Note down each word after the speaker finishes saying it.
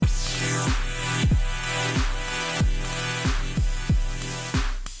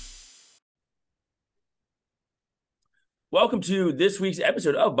Welcome to this week's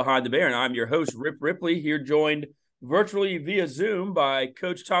episode of Behind the Baron. I'm your host, Ripley, here joined virtually via Zoom by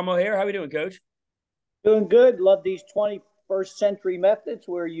Coach Tom O'Hare. How are we doing, Coach? Doing good. Love these 21st century methods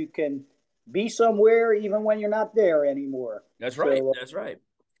where you can be somewhere even when you're not there anymore. That's right. So That's right.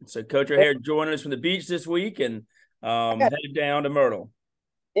 So Coach O'Hare joining us from the beach this week and headed down to Myrtle.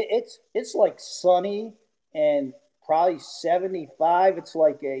 it's like sunny and probably 75. It's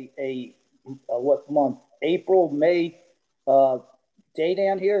like a what month? April, May day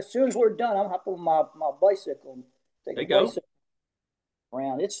down here. As soon as we're done, I'm hopping on my bicycle and take There a you go. bicycle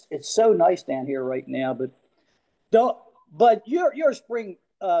around. It's so nice down here right now, don't. But you're a spring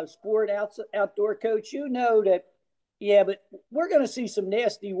sport outdoor coach. You know that. Yeah, but we're going to see some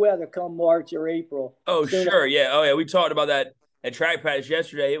nasty weather come March or April. Oh, Soon. sure. Yeah. Oh, yeah. We talked about that at track practice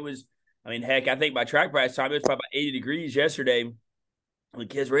yesterday. It was, heck, I think by track practice time, it was probably about 80 degrees yesterday. The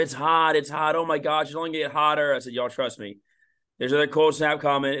kids were, it's hot. It's hot. Oh, my gosh. It's only going to get hotter. I said, y'all trust me. There's another cold snap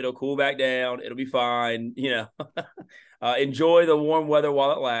coming. It'll cool back down. It'll be fine. Enjoy the warm weather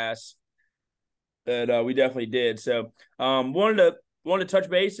while it lasts. And we definitely did. So wanted to touch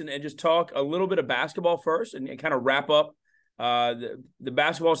base and just talk a little bit of basketball first and kind of wrap up the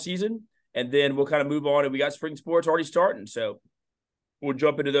basketball season. And then we'll kind of move on. And we got spring sports already starting. So we'll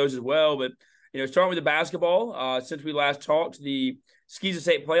jump into those as well. But, starting with the basketball, since we last talked, the Skeezer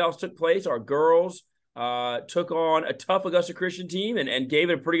State playoffs took place. Our girls took on a tough Augusta Christian team and gave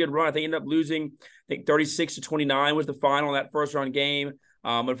it a pretty good run. I think ended up losing, 36-29 was the final in that first round game.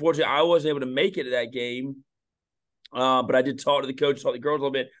 Unfortunately, I wasn't able to make it to that game. But I did talk to the coach, talk to the girls a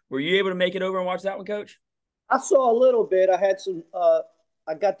little bit. Were you able to make it over and watch that one, Coach? I saw a little bit. I had some.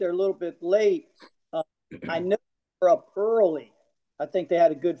 I got there a little bit late. I know they're up early. I think they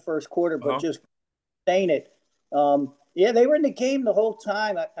had a good first quarter, but just saying it. Yeah, they were in the game the whole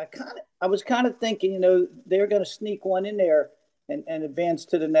time. I was kind of thinking, they're going to sneak one in there and advance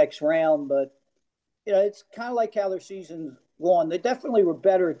to the next round. But it's kind of like how their season's gone. They definitely were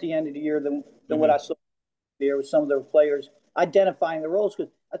better at the end of the year than what I saw there with some of their players identifying the roles.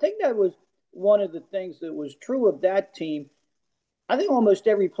 Because I think that was one of the things that was true of that team. I think almost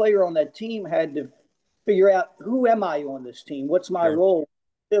every player on that team had to figure out, who am I on this team? What's my role?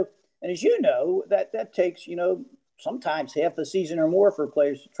 And as you know, that takes, sometimes half a season or more for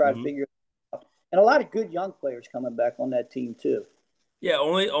players to try to figure it out. And a lot of good young players coming back on that team too. Yeah,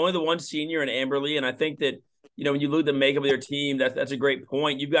 only the one senior in Amberly. And I think that, when you look at the makeup of their team, that's a great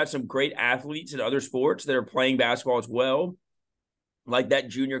point. You've got some great athletes in other sports that are playing basketball as well, like that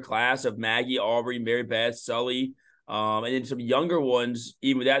junior class of Maggie, Aubrey, Mary Beth, Sully, and then some younger ones,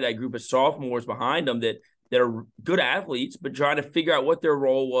 even with that group of sophomores behind them that are good athletes, but trying to figure out what their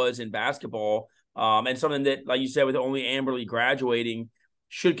role was in basketball. And something that, like you said, with only Amberly graduating,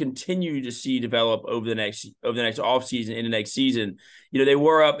 should continue to see develop over the next offseason, in the next season. They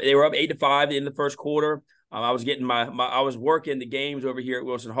were up 8-5 in the first quarter. I was getting I was working the games over here at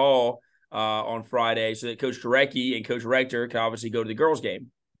Wilson Hall on Friday, so that Coach Jarecki and Coach Rector could obviously go to the girls'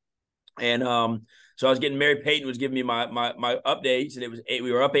 game. And so I was getting, Mary Payton was giving me my updates, and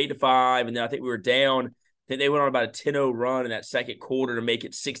we were up 8-5, and then I think we were down. Then they went on about a 10-0 run in that second quarter to make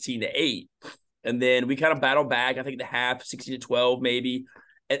it 16-8. And then we kind of battled back, I think the half, 16-12 maybe.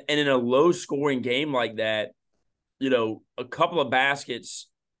 And in a low-scoring game like that, a couple of baskets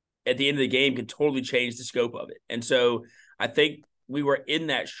at the end of the game can totally change the scope of it. And so I think we were in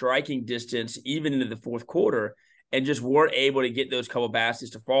that striking distance even into the fourth quarter and just weren't able to get those couple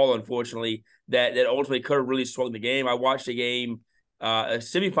baskets to fall, unfortunately, that ultimately could have really swung the game. I watched a game, a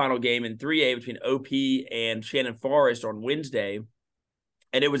semifinal game in 3A between OP and Shannon Forest on Wednesday,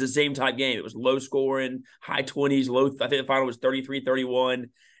 and it was the same type game. It was low scoring, high 20s, I think the final was 33-31,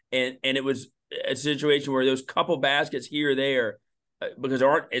 and it was a situation where those couple baskets here or there, because there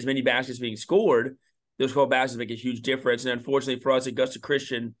aren't as many baskets being scored, those 12 baskets make a huge difference. And unfortunately for us, Augusta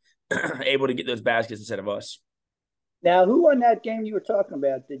Christian able to get those baskets instead of us. Now, who won that game you were talking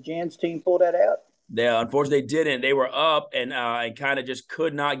about? Did Jan's team pull that out? Yeah, unfortunately, they didn't. They were up and kind of just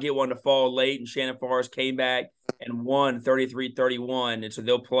could not get one to fall late. And Shannon Forest came back and won 33-31. And so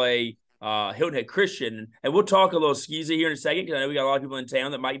they'll play Hilton Head Christian. And we'll talk a little Skeezer here in a second, because I know we got a lot of people in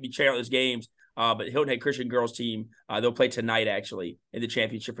town that might be checking out those games. But Hilton Head Christian girls team, they'll play tonight, actually, in the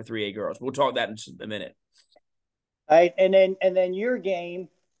championship for 3A girls. We'll talk that in a minute. All right, and then your game.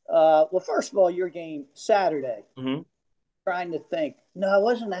 Well, first of all, your game Saturday. Trying to think. No, I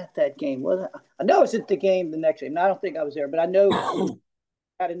wasn't at that game. Wasn't I? Know I was at the game the next game. I don't think I was there, but I know you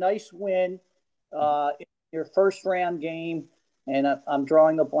had a nice win in your first round game. And I'm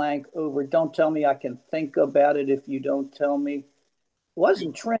drawing a blank over. Don't tell me I can think about it if you don't tell me. It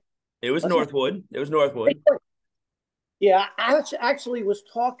wasn't Trent. It was Northwood. It was Northwood. Yeah, I actually was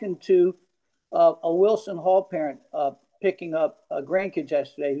talking to a Wilson Hall parent picking up grandkids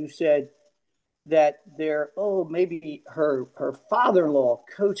yesterday who said that maybe her father-in-law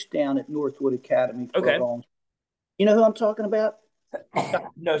coached down at Northwood Academy for a Okay. long. You know who I'm talking about?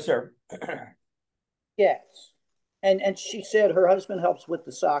 No, sir. Yes. And she said her husband helps with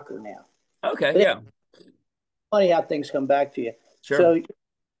the soccer now. Okay, But it's yeah, funny how things come back to you. sure. So,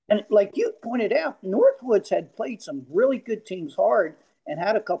 and like you pointed out, Northwoods had played some really good teams hard and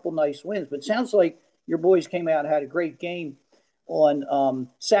had a couple nice wins. But it sounds like your boys came out and had a great game on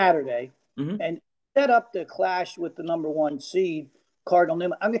Saturday Hmm. and set up the clash with the number one seed, Cardinal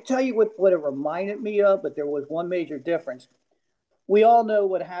Newman. I'm going to tell you what it reminded me of, but there was one major difference. We all know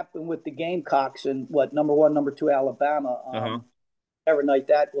what happened with the Gamecocks and what number one, number two Alabama, Uh-huh. every night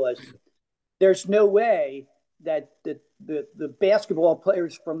that was. There's no way that the basketball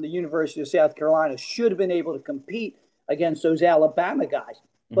players from the University of South Carolina should have been able to compete against those Alabama guys,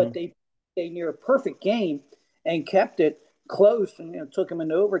 but Hmm. they near a perfect game and kept it close and took them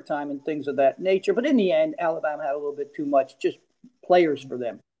into overtime and things of that nature. But in the end, Alabama had a little bit too much just players for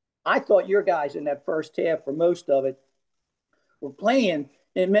them. I thought your guys in that first half, for most of it, were playing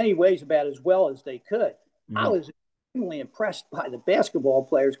in many ways about as well as they could. I Hmm. was extremely impressed by the basketball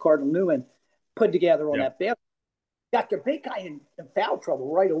players Cardinal Newman put together on Yeah. that basketball. Got their big guy in foul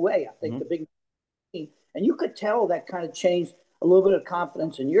trouble right away. I think Hmm. the big team, and you could tell that kind of changed a little bit of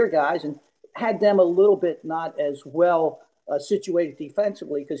confidence in your guys and had them a little bit not as well situated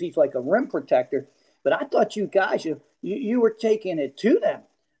defensively because he's like a rim protector. But I thought you guys, you were taking it to them.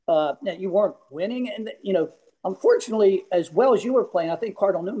 You weren't winning, and unfortunately, as well as you were playing, I think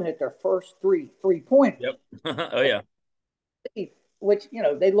Cardinal Newman hit their first three pointers. Yep. Oh yeah. Which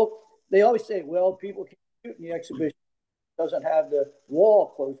they always say, well, people can shoot in the exhibition, doesn't have the wall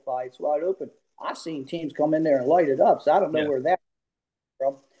close by, it's wide open. I've seen teams come in there and light it up, so I don't know Yeah. where that's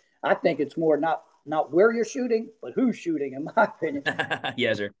from. I think it's more not where you're shooting, but who's shooting, in my opinion.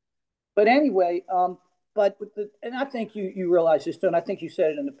 Yes, sir. But anyway, and I think you realize this too, and I think you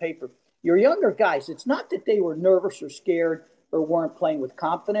said it in the paper. Your younger guys, it's not that they were nervous or scared or weren't playing with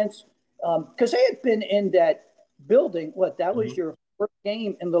confidence, because they had been in that building. What that was Hmm. your first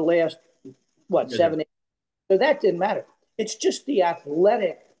game in the last Yes, sir. 7 8. So that didn't matter. It's just the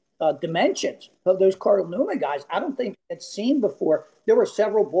athletic dimensions of those Cardinal Newman guys. I don't think it's seen before. There were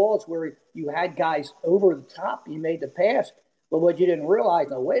several balls where you had guys over the top. You made the pass, but what you didn't realize,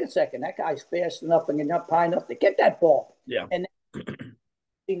 no, wait a second, that guy's fast enough and enough high enough to get that ball. Yeah. And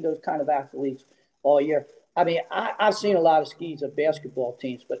seen those kind of athletes all year. I mean, I've seen a lot of skis of basketball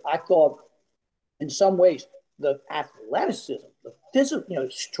teams, but I thought in some ways the athleticism, the physical,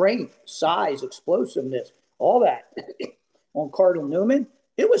 strength, size, explosiveness, all that on Cardinal Newman,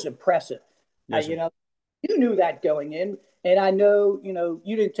 it was impressive. Yes, sir. You know, you knew that going in, and I know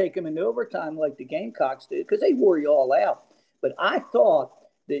you didn't take them into overtime like the Gamecocks did because they wore you all out. But I thought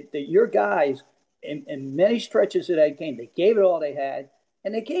that your guys, in many stretches of that game, they gave it all they had,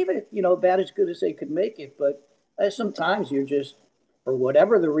 and they gave it about as good as they could make it. But sometimes you're just for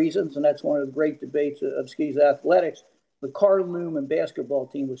whatever the reasons, and that's one of the great debates of skis athletics. The Cardinal Newman basketball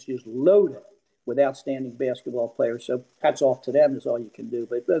team was just loaded with outstanding basketball players. So hats off to them is all you can do.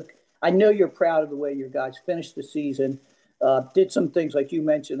 But look, I know you're proud of the way your guys finished the season. Did some things like you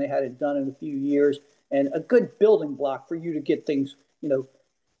mentioned they hadn't done in a few years, and a good building block for you to get things,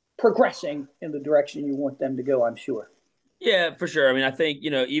 progressing in the direction you want them to go. I'm sure. Yeah, for sure. I mean, I think,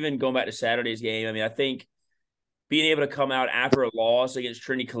 even going back to Saturday's game, I mean, I think being able to come out after a loss against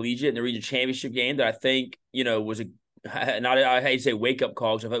Trinity Collegiate in the region championship game that I think, was not I hate to say wake up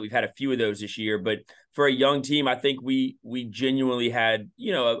calls. I thought we've had a few of those this year, but for a young team, I think we genuinely had,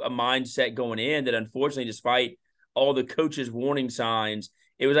 a mindset going in that unfortunately, despite all the coaches' warning signs,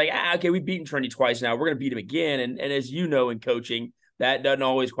 it was like, okay, we've beaten Trinity twice now. We're going to beat them again. And as you know, in coaching, that doesn't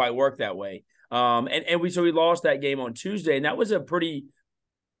always quite work that way. So we lost that game on Tuesday, and that was a pretty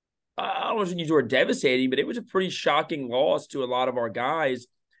I don't want to use the word devastating, but it was a pretty shocking loss to a lot of our guys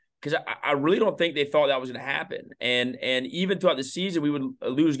because I really don't think they thought that was going to happen. And even throughout the season, we would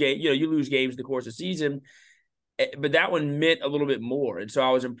lose games. You lose games in the course of the season, but that one meant a little bit more. And so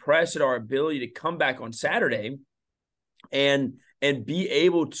I was impressed at our ability to come back on Saturday and be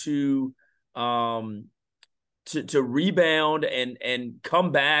able um, to rebound and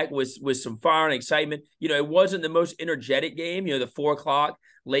come back with some fire and excitement. It wasn't the most energetic game. The 4 o'clock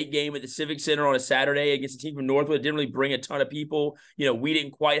late game at the Civic Center on a Saturday against a team from Northwood. It didn't really bring a ton of people. We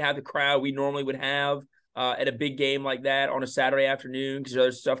didn't quite have the crowd we normally would have at a big game like that on a Saturday afternoon because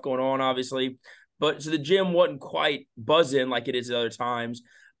there's stuff going on, obviously. But so the gym wasn't quite buzzing like it is at other times.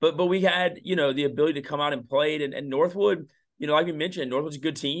 but we had, the ability to come out and play it. And Northwood, like we mentioned, Northwood's a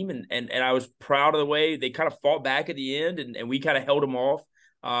good team. And I was proud of the way they kind of fought back at the end, and we kind of held them off.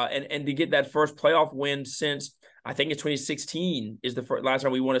 And to get that first playoff win since I think it's 2016 is the last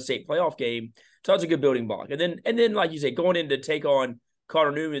time we won a state playoff game. So that's a good building block. And then like you say, going in to take on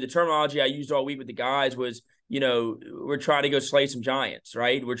Carter Newman, the terminology I used all week with the guys was, we're trying to go slay some giants,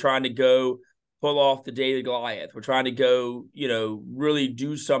 right? We're trying to go pull off the David Goliath. We're trying to go, really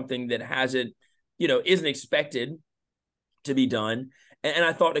do something that hasn't, isn't expected to be done. And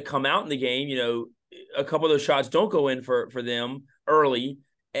I thought to come out in the game, a couple of those shots don't go in for them early.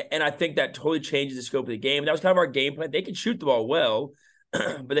 And I think that totally changes the scope of the game. That was kind of our game plan. They can shoot the ball well,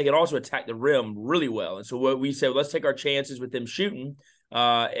 but they can also attack the rim really well. And so what we said, well, let's take our chances with them shooting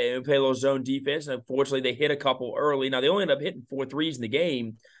and play a little zone defense. And unfortunately, they hit a couple early. Now, they only ended up hitting 4 threes in the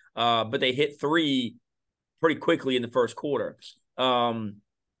game, but they hit 3 pretty quickly in the first quarter. But,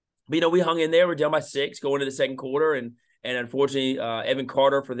 we hung in there. We're down by 6 going into the second quarter. And unfortunately, Evan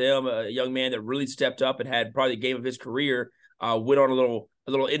Carter for them, a young man that really stepped up and had probably the game of his career, went on a little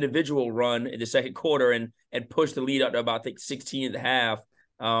individual run in the second quarter and pushed the lead up to about, I think, 16 at the half.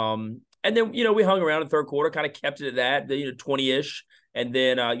 And then, we hung around in the third quarter, kind of kept it at that, 20-ish. And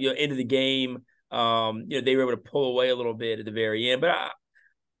then, into the game, they were able to pull away a little bit at the very end. But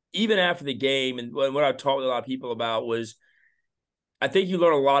even after the game, and what I've talked with a lot of people about was, I think you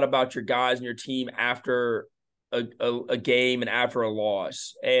learn a lot about your guys and your team after a game and after a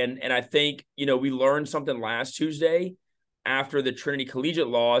loss. And I think, we learned something last Tuesday after the Trinity Collegiate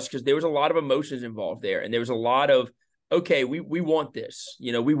loss, because there was a lot of emotions involved there. And there was a lot of, okay, we want this,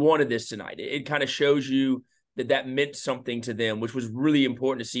 we wanted this tonight. It kind of shows you that meant something to them, which was really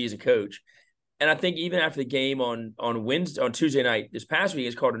important to see as a coach. And I think even after the game on Tuesday night, this past week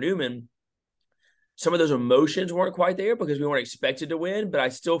against Carter Newman, some of those emotions weren't quite there because we weren't expected to win, but I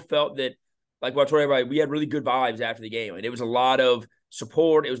still felt that, like what I told everybody, we had really good vibes after the game. And it was a lot of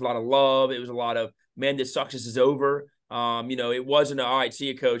support. It was a lot of love. It was a lot of, man, this sucks. This is over. It wasn't all right, see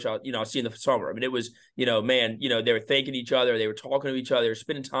you, coach. I'll see you in the summer. I mean, it was, man, they were thanking each other. They were talking to each other. They were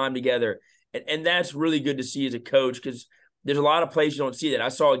spending time together. And that's really good to see as a coach, because there's a lot of places you don't see that. I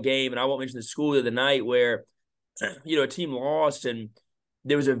saw a game, and I won't mention the school the other night, where, a team lost, and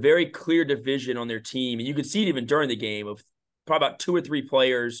there was a very clear division on their team. And you could see it even during the game of probably about 2 or 3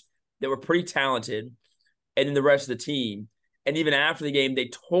 players that were pretty talented, and then the rest of the team. And even after the game,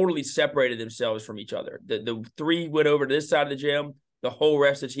 they totally separated themselves from each other. The 3 went over to this side of the gym. The whole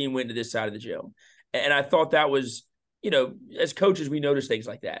rest of the team went to this side of the gym. And I thought that was, as coaches, we notice things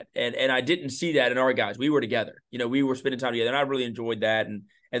like that. And I didn't see that in our guys. We were together. We were spending time together. And I really enjoyed that. And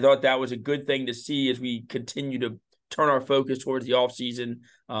thought that was a good thing to see as we continue to turn our focus towards the offseason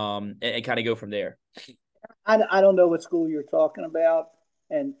and kind of go from there. I don't know what school you're talking about.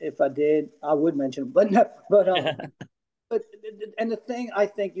 And if I did, I would mention it. But no, but and the thing, I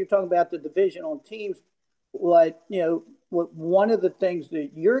think you're talking about the division on teams. What one of the things that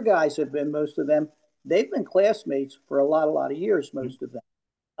your guys have been, most of them, they've been classmates for a lot of years, most of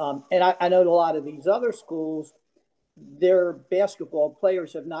them. And I know a lot of these other schools, their basketball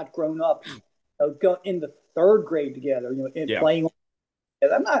players have not grown up go in the 3rd grade together, playing.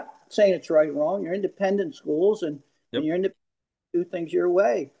 I'm not saying it's right or wrong. You're independent schools, and you're independent, do things your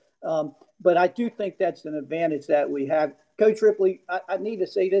way. But I do think that's an advantage that we have. Coach Ripley, I need to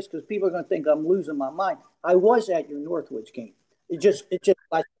say this because people are going to think I'm losing my mind. I was at your Northwoods game.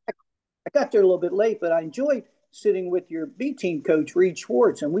 I got there a little bit late, but I enjoyed sitting with your B team coach, Reed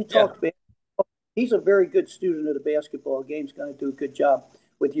Schwartz, and we talked about. He's a very good student of the basketball game. He's going to do a good job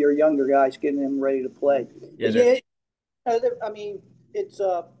with your younger guys, getting them ready to play. I mean, it's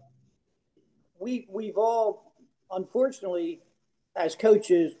we've all, unfortunately, as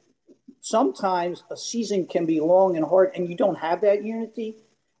coaches, sometimes a season can be long and hard, and you don't have that unity,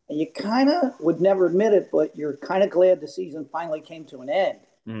 and you kind of would never admit it, but you're kind of glad the season finally came to an end.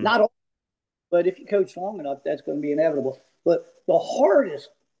 Not all, but if you coach long enough, that's going to be inevitable. But the hardest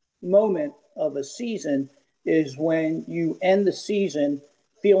moment of a season is when you end the season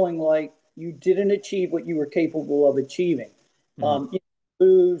feeling like you didn't achieve what you were capable of achieving. You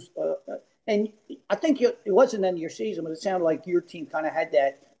lose, and I think it wasn't the end of your season, but it sounded like your team kind of had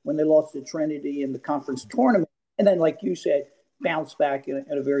that when they lost to Trinity in the conference tournament, and then, like you said, bounced back in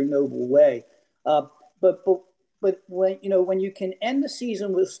a very noble way. But when you can end the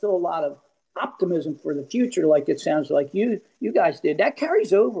season with still a lot of optimism for the future, like it sounds like you guys did, that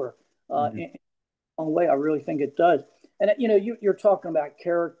carries over in a long way. I really think it does. And you're talking about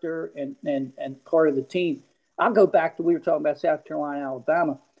character and part of the team. I'll go back to, we were talking about South Carolina,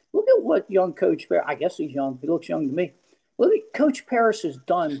 Alabama. Look at what young Coach Fair, I guess he's young. He looks young to me. look at Coach Paris has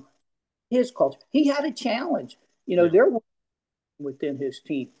done his culture. He had a challenge. Yeah. There was within his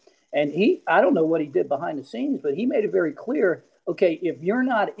team. And I don't know what he did behind the scenes, but he made it very clear, okay, if you're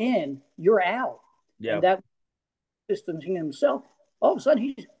not in, you're out. Yeah. And that distancing himself, all of a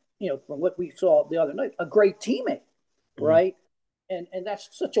sudden he's, from what we saw the other night, a great teammate, Mhm. right? And that's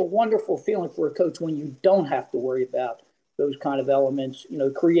such a wonderful feeling for a coach when you don't have to worry about those kind of elements,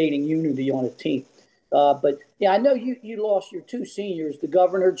 creating unity on a team. But yeah, I know you lost your two seniors, the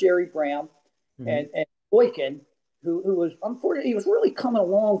governor, Jerry Brown, Mhm. and Boykin, who was unfortunately, he was really coming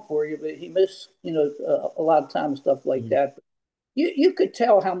along for you, but he missed, a lot of time and stuff like Mhm. that. But you could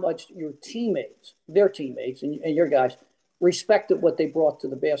tell how much your teammates, their teammates, and your guys respected what they brought to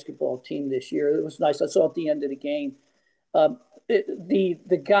the basketball team this year. It was nice. I saw at the end of the game, um,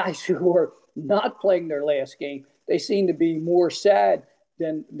 the guys who were not playing their last game, they seemed to be more sad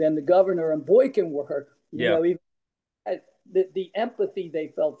than the governor and Boykin were. Yeah. Even the empathy they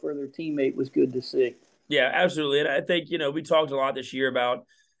felt for their teammate was good to see. Yeah, absolutely. And I think, we talked a lot this year about,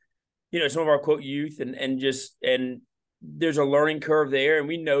 some of our quote youth and there's a learning curve there. And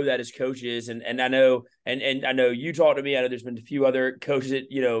we know that as coaches. And I know, and I know you talked to me. I know there's been a few other coaches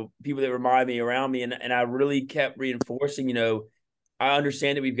that, people that remind me around me. And I really kept reinforcing, I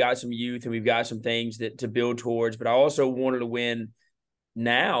understand that we've got some youth and we've got some things that to build towards, but I also wanted to win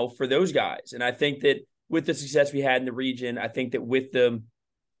now for those guys. And I think that with the success we had in the region, I think that with the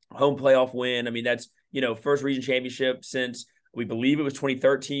home playoff win, I mean, that's, first region championship since we believe it was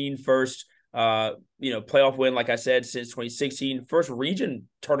 2013, first, playoff win, like I said, since 2016, first region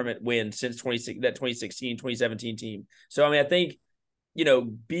tournament win since 2016, 2017 team. So, I mean, I think,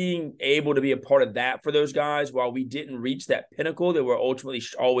 being able to be a part of that for those guys while we didn't reach that pinnacle that we're ultimately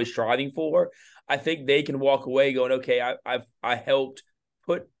always striving for, I think they can walk away going, okay, I helped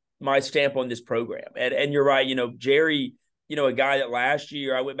put my stamp on this program. And you're right, Jerry, a guy that last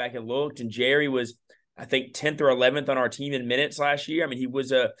year I went back and looked, and Jerry was, I think, 10th or 11th on our team in minutes last year. I mean, he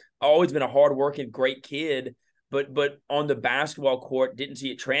was always been a hardworking, great kid, but on the basketball court didn't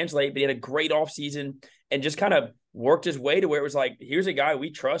see it translate. But he had a great offseason and just kind of worked his way to where it was like, here's a guy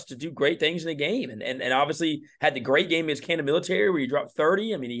we trust to do great things in the game. And obviously had the great game against Canada Military where he dropped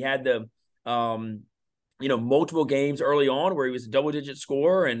 30. I mean, he had the multiple games early on where he was a double-digit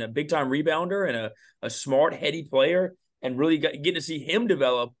scorer and a big-time rebounder and a smart, heady player, and really getting to see him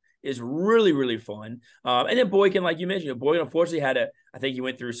develop is really, really fun. And then Boykin, like you mentioned, Boykin unfortunately I think he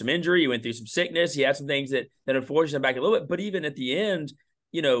went through some injury, he went through some sickness, he had some things that unfortunately back a little bit, but even at the end,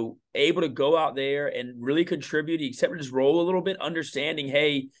 able to go out there and really contribute. He accepted his role a little bit, understanding,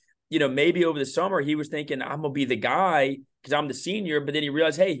 hey, maybe over the summer he was thinking, I'm going to be the guy because I'm the senior, but then he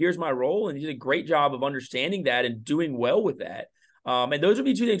realized, hey, here's my role. And he did a great job of understanding that and doing well with that. And those will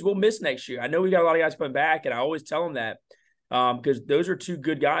be two things we'll miss next year. I know we got a lot of guys coming back, and I always tell them that because those are two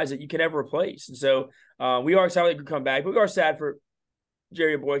good guys that you can never replace. And so we are excited to come back, but we are sad for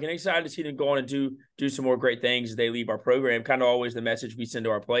Jerry and Boykin, excited to see them go on and do some more great things as they leave our program. Kind of always the message we send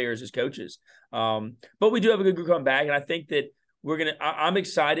to our players as coaches. But we do have a good group coming back, and I think that I'm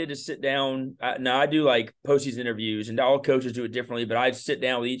excited to sit down. Now I do like postseason interviews, and all coaches do it differently, but I sit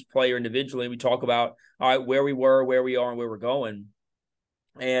down with each player individually, and we talk about all right, where we were, where we are, and where we're going.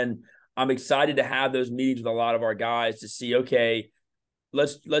 And I'm excited to have those meetings with a lot of our guys to see, okay,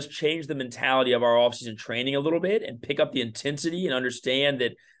 let's change the mentality of our offseason training a little bit and pick up the intensity and understand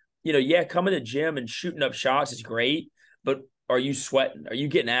that, coming to the gym and shooting up shots is great, but are you sweating? Are you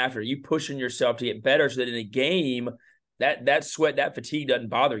getting after? Are you pushing yourself to get better so that in a game, that sweat, that fatigue doesn't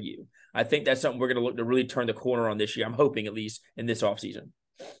bother you? I think that's something we're going to look to really turn the corner on this year. I'm hoping at least in this offseason.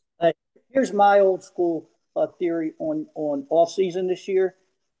 Here's my old school theory on off season this year.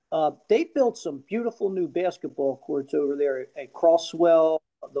 They built some beautiful new basketball courts over there at Crosswell,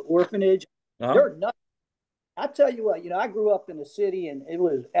 the orphanage. Uh-huh. They're nuts. I tell you what, I grew up in the city, and it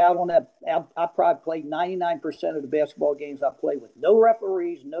was out on that. I probably played 99% of the basketball games I played with no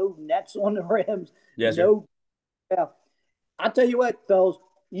referees, no nets on the rims, Yes, sir. no. Yeah. I tell you what, fellas,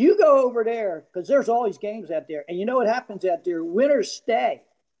 you go over there because there's always games out there, and you know what happens out there? Winners stay.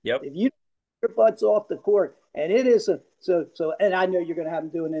 Yep. If you your butts off the court, and it is so. And I know you're going to have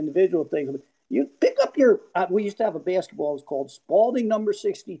them doing individual things, but you pick up your. We used to have a basketball. It's called Spalding number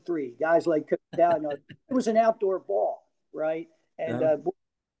 63. Guys like down. It was an outdoor ball, right? And Uh-huh.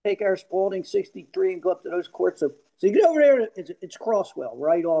 take our Spalding 63 and go up to those courts. So you get over there. It's Crosswell,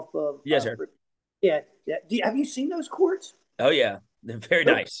 right off of. Yes, sir. Yeah. Have you seen those courts? Oh, yeah. They're very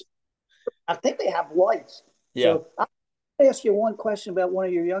nice. I think they have lights. Yeah. So I'll ask you one question about one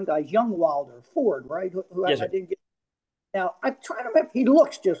of your young guys, Young Wilder, Ford, right? Who Yes, I sir. didn't get. Now, I'm trying to remember. He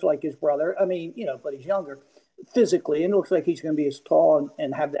looks just like his brother. I mean, but he's younger. physically, and it looks like he's going to be as tall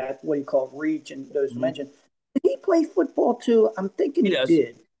and have that what you call reach and those Mm-hmm. dimensions. Did he play football too? I'm thinking He he does.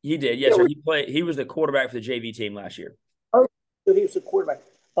 did. He did. Yes, sir. He was the quarterback for the JV team last year. Oh, so he was a quarterback.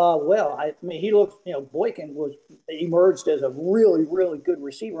 Well, I mean, he looks. Boykin was emerged as a really, really good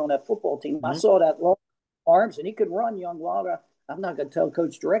receiver on that football team. I Mm-hmm. saw that long arms, and he could run, young Wilder. I'm not going to tell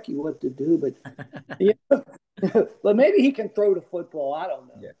Coach Drecky what to do, but yeah, but maybe he can throw the football. I don't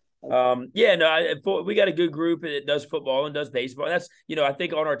Yeah. know. No, we got a good group that does football and does baseball. That's, I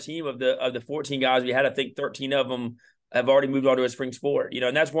think on our team of the 14 guys we had, I think 13 of them have already moved on to a spring sport.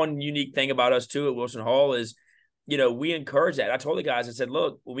 And that's one unique thing about us too at Wilson Hall is, we encourage that. I told the guys, I said,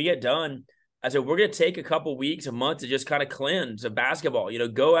 look, when we get done, I said, we're going to take a couple weeks, a month to just kind of cleanse of basketball.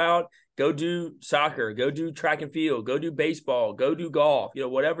 Go out, go do soccer, go do track and field, go do baseball, go do golf,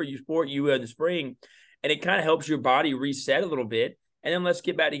 whatever you sport you in the spring. And it kind of helps your body reset a little bit. And then let's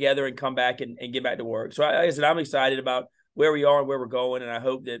get back together and come back and get back to work. So, like I said, I'm excited about where we are and where we're going. And I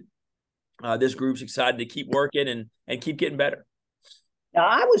hope that this group's excited to keep working and keep getting better. Now,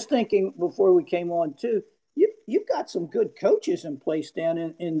 I was thinking before we came on too, you've got some good coaches in place down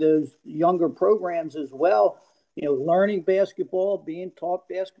in those younger programs as well. Learning basketball, being taught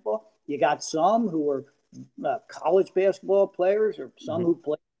basketball. You got some who are college basketball players, or some who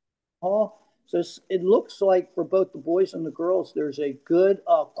play hall. So it looks like for both the boys and the girls, there's a good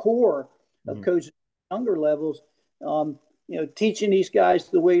core of coaches at younger levels. Teaching these guys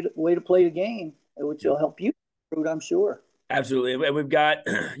the way to play the game, which will help you, I'm sure. Absolutely. And we've got,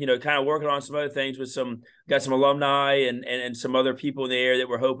 kind of working on some other things with got some alumni and some other people in the area that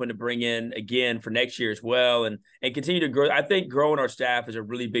we're hoping to bring in again for next year as well and continue to grow. I think growing our staff is a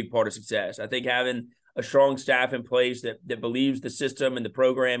really big part of success. I think having a strong staff in place that believes the system and the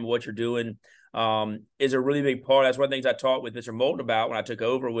program and what you're doing is a really big part. That's one of the things I talked with Mr. Moulton about when I took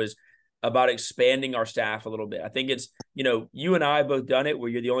over was about expanding our staff a little bit. I think it's, you and I have both done it where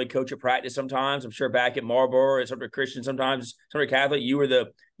you're the only coach at practice sometimes. I'm sure back at Marlboro and Sumter Christian sometimes, Sumter Catholic, you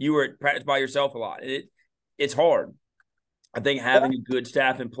were at practice by yourself a lot. It's hard. I think having a good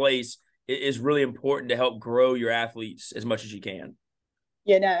staff in place is really important to help grow your athletes as much as you can.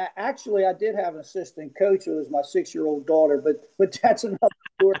 Yeah, now actually I did have an assistant coach who was my 6-year-old daughter, but that's another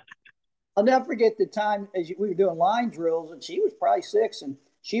story. I'll never forget the time we were doing line drills, and she was probably 6, and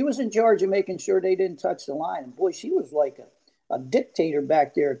she was in charge of making sure they didn't touch the line. And boy, she was like a dictator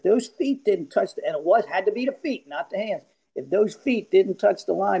back there. If those feet didn't touch and it had to be the feet, not the hands. If those feet didn't touch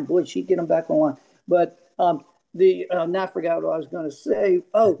the line, boy, she'd get them back on line. But I forgot what I was going to say.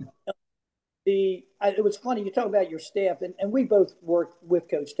 Oh, it was funny. You talk about your staff, and we both worked with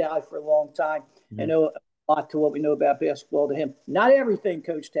Coach Talley for a long time. I know a lot to what we know about basketball to him. Not everything,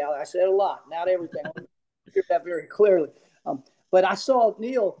 Coach Talley. I said a lot. Not everything. I hear that very clearly. But I saw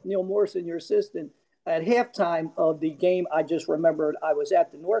Neil Morrison, your assistant, at halftime of the game. I just remembered I was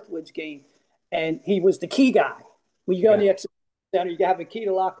at the Northwoods game, and he was the key guy. When you go in the exhibition center, you have a key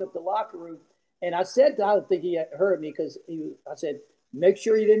to lock up the locker room. And I said, I don't think he heard me because I said, make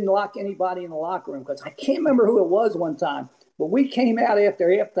sure you didn't lock anybody in the locker room, because I can't remember who it was one time. But we came out after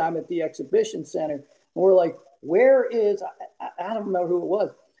halftime at the exhibition center, and we're like, where is – I don't remember who it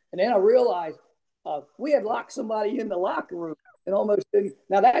was. And then I realized we had locked somebody in the locker room and almost didn't.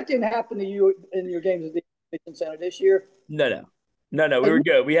 Now, that didn't happen to you in your games at the exhibition center this year? No. We were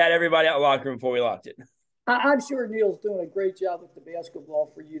good. We had everybody out of the locker room before we locked it. I'm sure Neil's doing a great job with the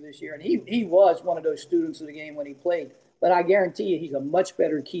basketball for you this year. And he was one of those students of the game when he played. But I guarantee you he's a much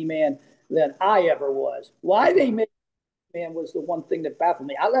better key man than I ever was. Why they made man was the one thing that baffled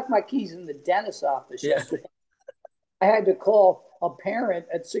me. I left my keys in the dentist's office yesterday. I had to call a parent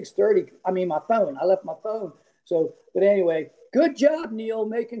at 6:30. I mean, my phone. I left my phone. So, but anyway, good job, Neil,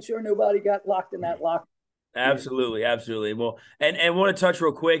 making sure nobody got locked in that locker. Absolutely. Well, and want to touch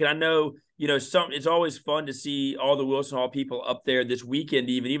real quick. And I know, it's always fun to see all the Wilson Hall people up there this weekend,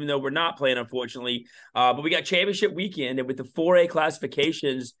 even though we're not playing, unfortunately. But we got championship weekend, and with the 4A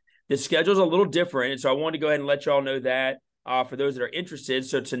classifications, the schedule's a little different. And so I wanted to go ahead and let y'all know that for those that are interested.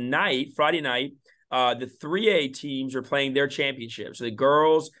 So tonight, Friday night, the 3A teams are playing their championship. So the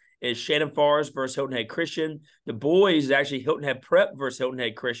girls is Shannon Forest versus Hilton Head Christian. The boys is actually Hilton Head Prep versus Hilton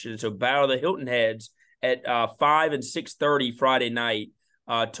Head Christian. So battle of the Hilton Heads at 5 and 6:30 Friday night.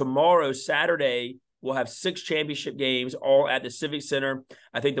 Tomorrow, Saturday, we'll have 6 championship games all at the Civic Center.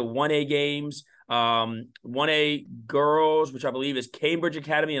 I think the 1A games, 1A girls, which I believe is Cambridge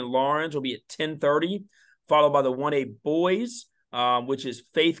Academy and Lawrence, will be at 10:30, followed by the 1A boys, which is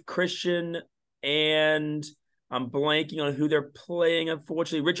Faith Christian, and I'm blanking on who they're playing,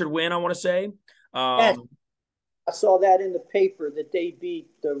 unfortunately. Richard Wynn, I want to say. Yes. I saw that in the paper that they beat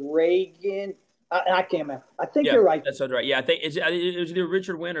the Reagan. I can't remember. I think Yeah, you're right. that sounds right. Yeah, I think it was either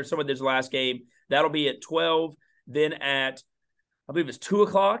Richard Wynn or someone this last game. That'll be at 12. Then at I believe it's 2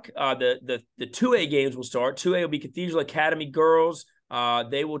 o'clock. The 2A games will start. 2A will be Cathedral Academy girls.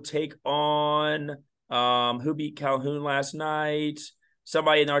 They will take on who beat Calhoun last night.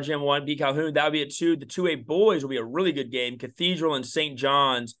 Somebody in our gym one beat Calhoun. That'll be at 2. The 2A boys will be a really good game. Cathedral and St.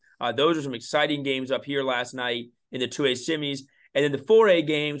 John's. Those are some exciting games up here last night in the 2A semis. And then the 4A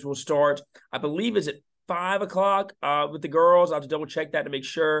games will start, I believe, is at 5 o'clock with the girls. I'll have to double check that to make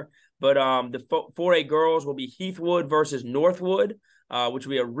sure. But the 4A girls will be Heathwood versus Northwood, which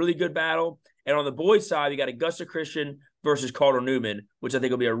will be a really good battle. And on the boys' side, you got Augusta Christian versus Cardinal Newman, which I think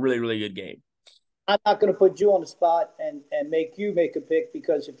will be a really, really good game. I'm not going to put you on the spot and make you make a pick,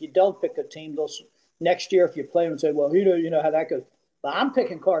 because if you don't pick a team, they'll next year if you play them say, well, you know how that goes. But I'm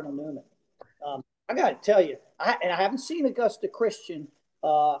picking Cardinal Newman. I got to tell you, I haven't seen Augusta Christian,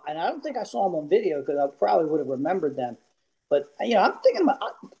 and I don't think I saw them on video because I probably would have remembered them. But I'm thinking about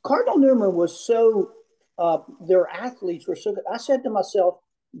Cardinal Newman was so their athletes were so good. I said to myself,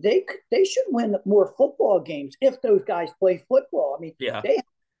 they should win more football games if those guys play football. I mean, Yeah. they have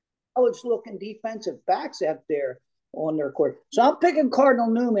college looking defensive backs out there on their court. So I'm picking Cardinal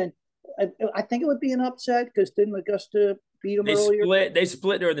Newman. I think it would be an upset because didn't Augusta beat them earlier? They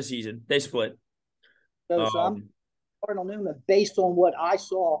split during the season. They split. So I'm Cardinal Newman based on what I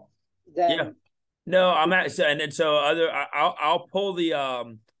saw. Then yeah. No, I'm at and so I'll pull the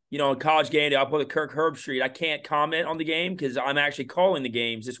college game day, I'll pull the Kirk Herbstreit. I can't comment on the game because I'm actually calling the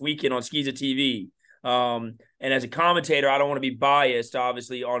games this weekend on Skiza TV. And as a commentator, I don't want to be biased,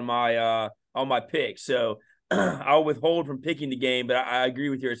 obviously, on my pick. So I'll withhold from picking the game, but I agree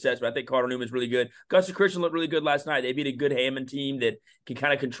with your assessment. I think Cardinal Newman's really good. Augusta Christian looked really good last night. They beat a good Hammond team that can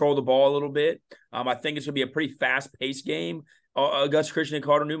kind of control the ball a little bit. I think it's going to be a pretty fast-paced game. Augusta Christian and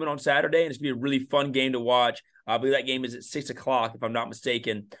Cardinal Newman on Saturday, and it's going to be a really fun game to watch. I believe that game is at 6 o'clock, if I'm not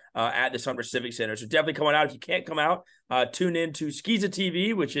mistaken, at the Sumter Civic Center. So definitely come on out. If you can't come out, tune in to Skiza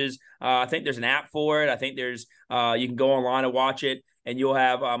TV, which is, I think there's an app for it. I think there's, you can go online and watch it. And you'll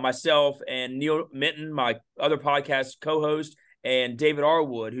have myself and Neil Minton, my other podcast co-host, and David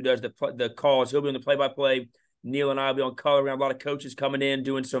Arwood, who does the calls. He'll be on the play-by-play. Neil and I will be on color. We have a lot of coaches coming in,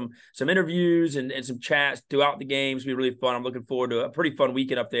 doing some interviews and some chats throughout the games. It'll be really fun. I'm looking forward to a pretty fun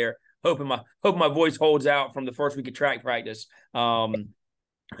weekend up there. Hoping my voice holds out from the first week of track practice. And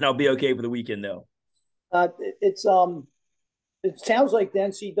I'll be okay for the weekend though. It sounds like the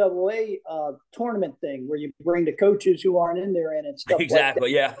NCAA tournament thing where you bring the coaches who aren't in there and stuff.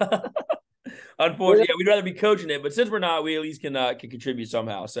 Exactly. Like that. Yeah. Unfortunately, we'd rather be coaching it, but since we're not, we at least can contribute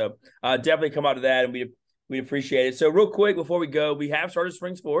somehow. So definitely come out to that, and we appreciate it. So real quick before we go, we have started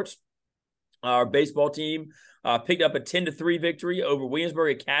spring sports. Our baseball team picked up a 10-3 victory over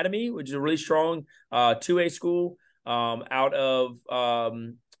Williamsburg Academy, which is a really strong 2A school out of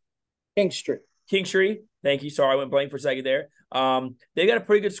Kingstree. Thank you. Sorry, I went blank for a second there. They got a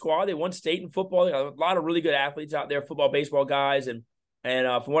pretty good squad. They won state in football. They got a lot of really good athletes out there, football, baseball guys, and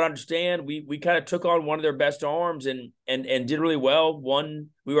from what I understand, we kind of took on one of their best arms and did really well.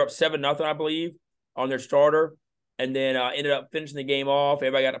 We were up 7-0, I believe, on their starter, and then ended up finishing the game off.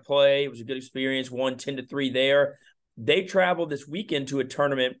 Everybody got to play. It was a good experience. Won 10-3 there. They traveled this weekend to a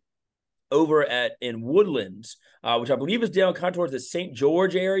tournament over in Woodlands, which I believe is down kind of towards the St.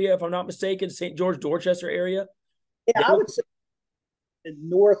 George area, if I'm not mistaken, St. George, Dorchester area. Yeah, I would say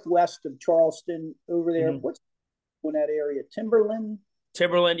northwest of Charleston over there. Mm-hmm. What's in that area?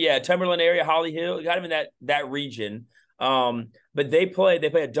 Timberland, yeah, Timberland area, Holly Hill, kind of in that region. But they play a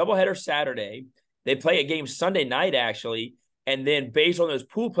doubleheader Saturday. They play a game Sunday night, actually. And then based on those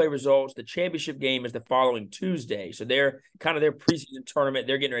pool play results, the championship game is the following Tuesday. So they're kind of their preseason tournament.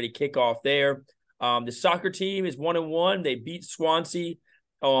 They're getting ready to kick off there. The soccer team is 1-1. They beat Swansea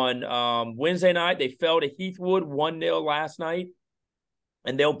on Wednesday night. They fell to Heathwood 1-0 last night.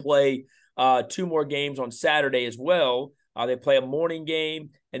 And they'll play 2 more games on Saturday as well. They play a morning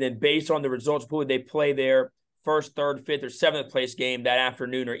game. And then based on the results pool, they play their first, third, fifth, or seventh place game that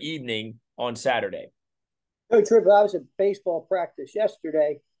afternoon or evening on Saturday. Coach Ripley, I was at baseball practice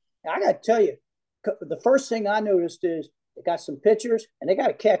yesterday. I got to tell you, the first thing I noticed is they got some pitchers and they got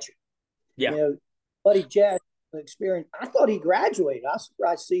a catcher. Yeah. Buddy Jazz, experience. I thought he graduated. I was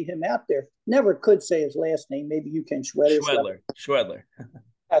surprised to see him out there. Never could say his last name. Maybe you can. Schwedler.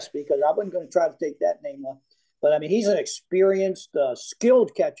 Yes, because I wasn't going to try to take that name on. But, I mean, he's an experienced,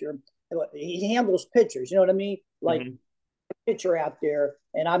 skilled catcher. He handles pitchers. You know what I mean? Like a pitcher out there,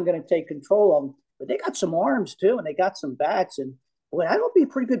 and I'm going to take control of them. But they got some arms, too, and they got some bats. And, boy, that'll be a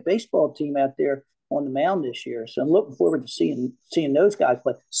pretty good baseball team out there. on the mound this year. So I'm looking forward to seeing those guys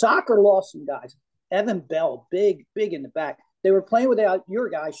play. Soccer lost some guys. Evan Bell, big in the back. They were playing without your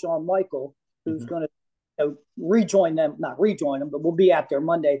guy, Shawn Michael, who's going to rejoin them, not rejoin them, but we'll be out there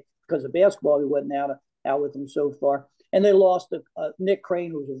Monday because of basketball. We wasn't out with them so far. And they lost Nick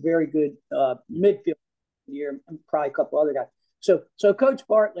Crane, who was a very good midfield year, and probably a couple other guys. So Coach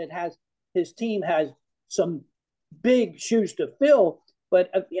Bartlett his team has some big shoes to fill.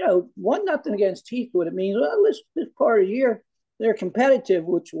 But 1-0 against Heathwood, it means this part of the year they're competitive,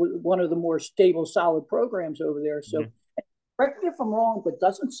 which was one of the more stable, solid programs over there. So correct me if I'm wrong, but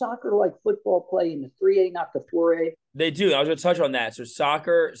doesn't soccer like football play in the 3A, not the 4A? They do. I was going to touch on that. So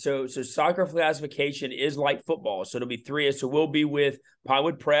soccer classification is like football. So it'll be 3A. So we'll be with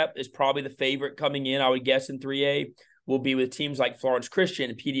Pinewood Prep is probably the favorite coming in, I would guess, in 3A. We'll be with teams like Florence Christian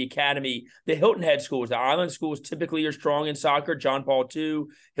and PD Academy, the Hilton Head schools. The island schools typically are strong in soccer. John Paul II,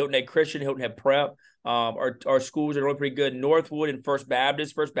 Hilton Head Christian, Hilton Head Prep. Our schools are really pretty good. Northwood and First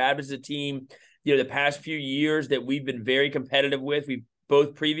Baptist. First Baptist is a team, the past few years that we've been very competitive with. We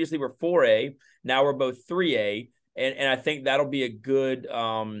both previously were 4A. Now we're both 3A. And I think that'll be a good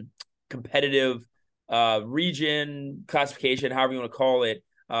competitive region classification, however you want to call it,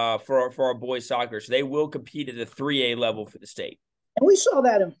 for our boys soccer. So they will compete at the 3A level for the state. And we saw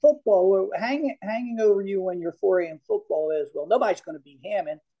that in football. We're hanging over you when you're 4A in football as well. Nobody's going to beat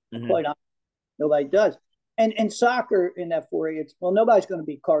Hammond. Quite honestly, nobody does. And soccer in that 4A, nobody's going to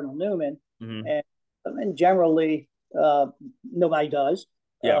beat Cardinal Newman. And generally, nobody does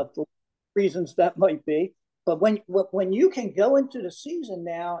for reasons that might be. But when you can go into the season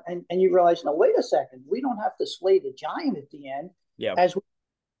now and you realize, now, wait a second, we don't have to slay the giant at the end. As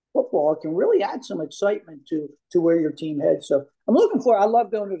football, it can really add some excitement to where your team heads. So I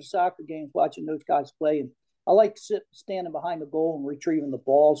love going to the soccer games, watching those guys play. And I like standing behind the goal and retrieving the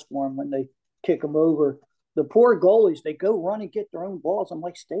balls for them when they kick them over. The poor goalies, they go run and get their own balls. I'm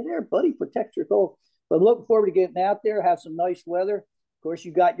like, stay there, buddy, protect your goal. But looking forward to getting out there, have some nice weather. Of course,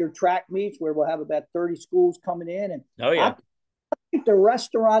 you got your track meets where we'll have about 30 schools coming in. And I think the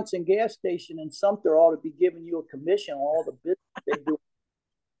restaurants and gas station in Sumter ought to be giving you a commission on all the business they do.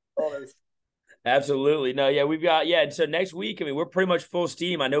 Absolutely. No, yeah, we've got, so next week, we're pretty much full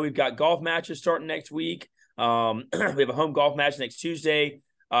steam. I know we've got golf matches starting next week. We have a home golf match next Tuesday.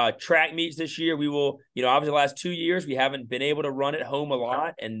 Track meets this year. We will, obviously the last 2 years, we haven't been able to run at home a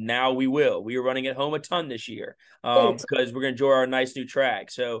lot, and now we will. We are running at home a ton this year because we're going to enjoy our nice new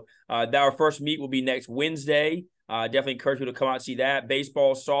track. So our first meet will be next Wednesday. Definitely encourage you to come out and see that.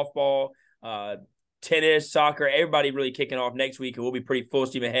 Baseball, softball, tennis, soccer, everybody really kicking off next week, and we'll be pretty full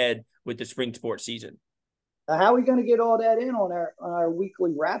steam ahead with the spring sports season. How are we going to get all that in on our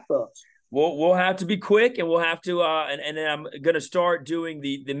weekly wrap-ups? We'll have to be quick, and we'll have to and then I'm going to start doing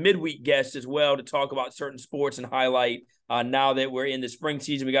the midweek guests as well to talk about certain sports and highlight. Now that we're in the spring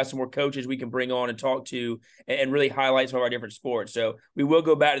season, we got some more coaches we can bring on and talk to and really highlight some of our different sports. So we will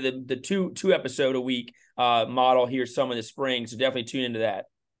go back to the two episode a week model here some in the spring. So definitely tune into that.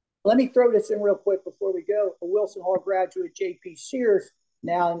 Let me throw this in real quick before we go. A Wilson Hall graduate, J.P. Sears,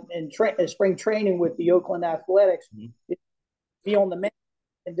 now in spring training with the Oakland Athletics, be on the man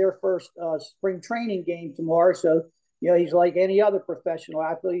in their first spring training game tomorrow. So, he's like any other professional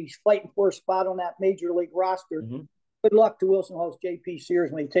athlete. He's fighting for a spot on that major league roster. Good luck to Wilson Hall's J.P.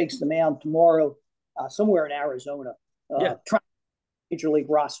 Sears when he takes the mound tomorrow somewhere in Arizona. Trying major league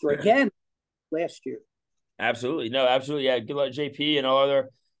roster again last year. Absolutely. No, absolutely. Yeah, good luck, JP, and all other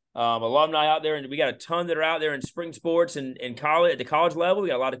alumni out there. And we got a ton that are out there in spring sports and college, at the college level. We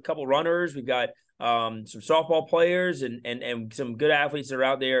got a couple runners. We've got some softball players and some good athletes that are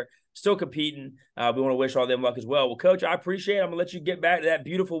out there still competing. We want to wish all them luck as well. Well, Coach, I appreciate it. I'm going to let you get back to that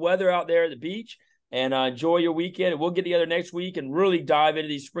beautiful weather out there at the beach and enjoy your weekend. And we'll get together next week and really dive into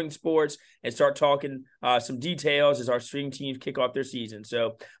these spring sports and start talking some details as our spring teams kick off their season.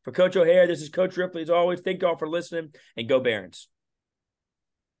 So for Coach O'Hare, this is Coach Ripley. As always, thank y'all for listening, and go Barons.